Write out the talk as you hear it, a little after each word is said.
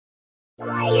Hi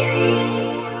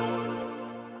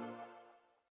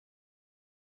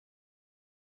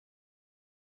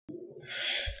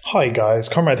guys,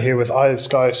 Conrad here with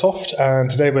iSkysoft, and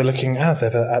today we're looking as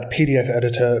ever at PDF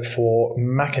editor for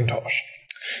Macintosh.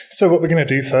 So what we're going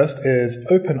to do first is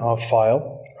open our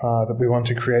file that we want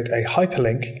to create a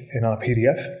hyperlink in our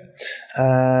PDF,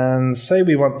 and say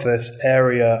we want this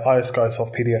area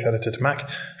iSkysoft PDF editor to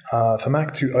Mac for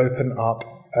Mac to open up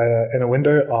in a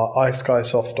window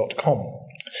iSkysoft.com.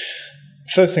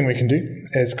 First thing we can do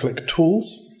is click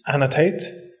Tools, Annotate,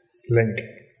 Link.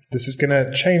 This is going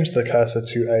to change the cursor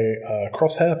to a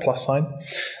crosshair plus sign.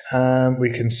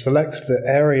 We can select the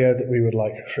area that we would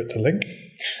like for it to link.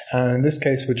 And in this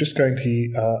case, we're just going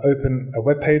to open a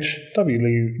web page,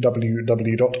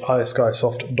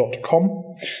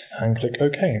 www.iSkysoft.com, and click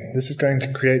OK. This is going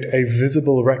to create a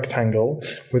visible rectangle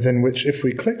within which, if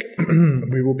we click,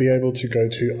 we will be able to go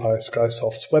to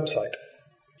iSkysoft's website.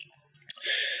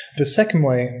 The second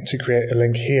way to create a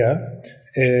link here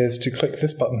is to click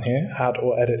this button here, Add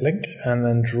or Edit Link, and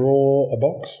then draw a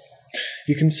box.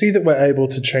 You can see that we're able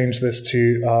to change this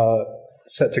to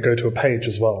set to go to a page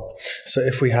as well. So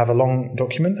if we have a long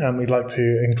document and we'd like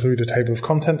to include a table of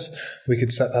contents, we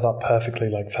could set that up perfectly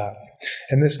like that.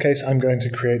 In this case, I'm going to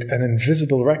create an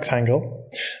invisible rectangle,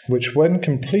 which when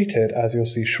completed, as you'll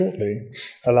see shortly,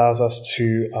 allows us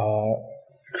to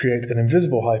create an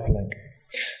invisible hyperlink,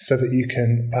 so that you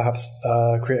can perhaps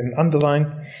create an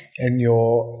underline in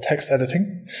your text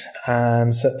editing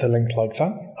and set the link like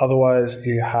that. Otherwise,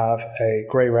 you have a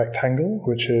grey rectangle,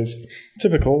 which is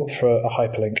typical for a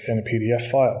hyperlink in a PDF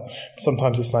file.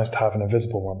 Sometimes it's nice to have an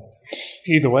invisible one.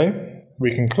 Either way,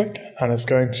 we can click and it's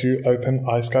going to open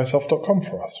iSkysoft.com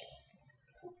for us.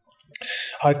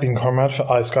 I've been Conrad for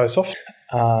iSkysoft.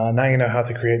 Now you know how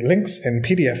to create links in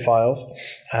PDF files,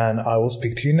 and I will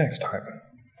speak to you next time.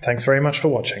 Thanks very much for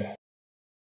watching.